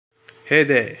Hey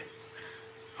there,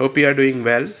 hope you are doing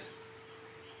well.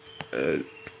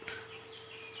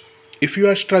 If you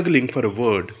are struggling for a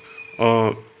word,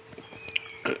 or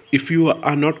if you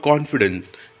are not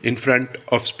confident in front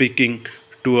of speaking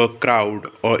to a crowd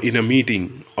or in a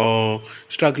meeting, or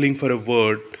struggling for a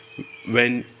word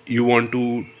when you want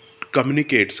to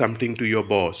communicate something to your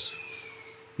boss,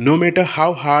 no matter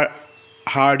how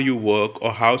hard you work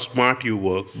or how smart you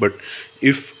work, but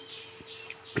if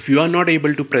if you are not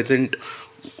able to present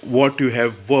what you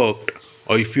have worked,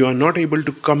 or if you are not able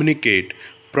to communicate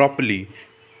properly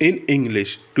in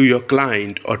English to your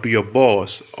client or to your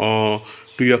boss or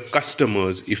to your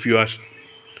customers, if you are,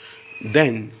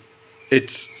 then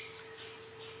it's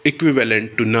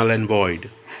equivalent to null and void.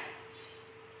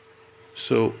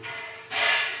 So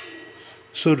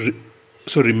so re-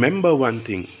 so remember one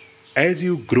thing: as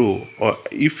you grow, or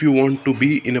if you want to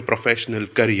be in a professional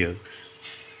career,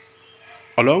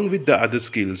 along with the other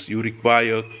skills, you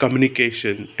require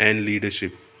communication and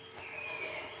leadership.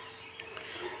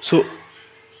 So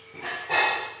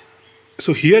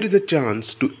so here is a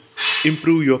chance to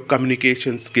improve your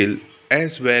communication skill,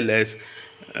 as well as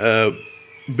uh,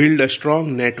 build a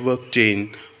strong network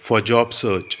chain for job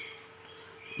search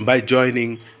by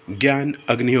joining Gyan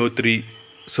Agnihotri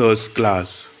sir's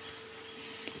class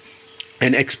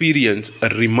and experience a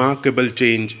remarkable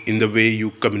change in the way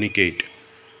you communicate.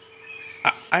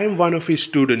 I am one of his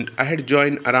students. I had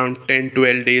joined around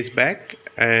 10-12 days back,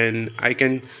 and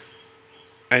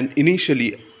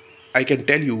initially I can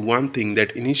tell you one thing,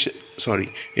 that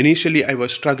initially I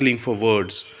was struggling for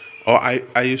words, or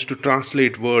I used to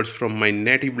translate words from my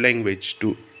native language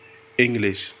to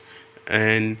English,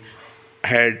 and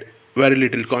had very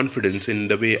little confidence in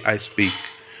the way I speak.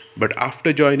 But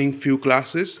after joining few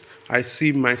classes, I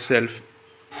see myself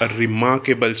a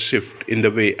remarkable shift in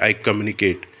the way I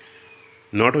communicate,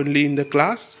 not only in the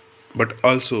class but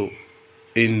also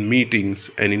in meetings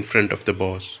and in front of the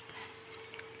boss.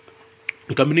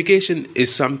 Communication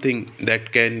is something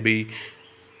that can be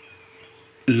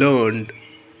learned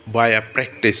via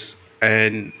practice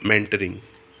and mentoring.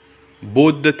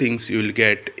 Both the things you will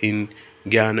get in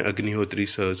Gyan Agnihotri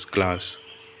sir's class.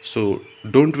 So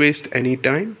don't waste any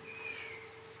time.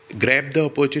 Grab the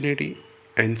opportunity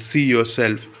and see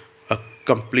yourself a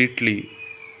completely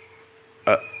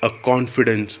a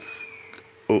confidence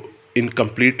in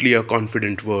completely a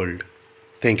confident world.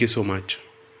 Thank you so much.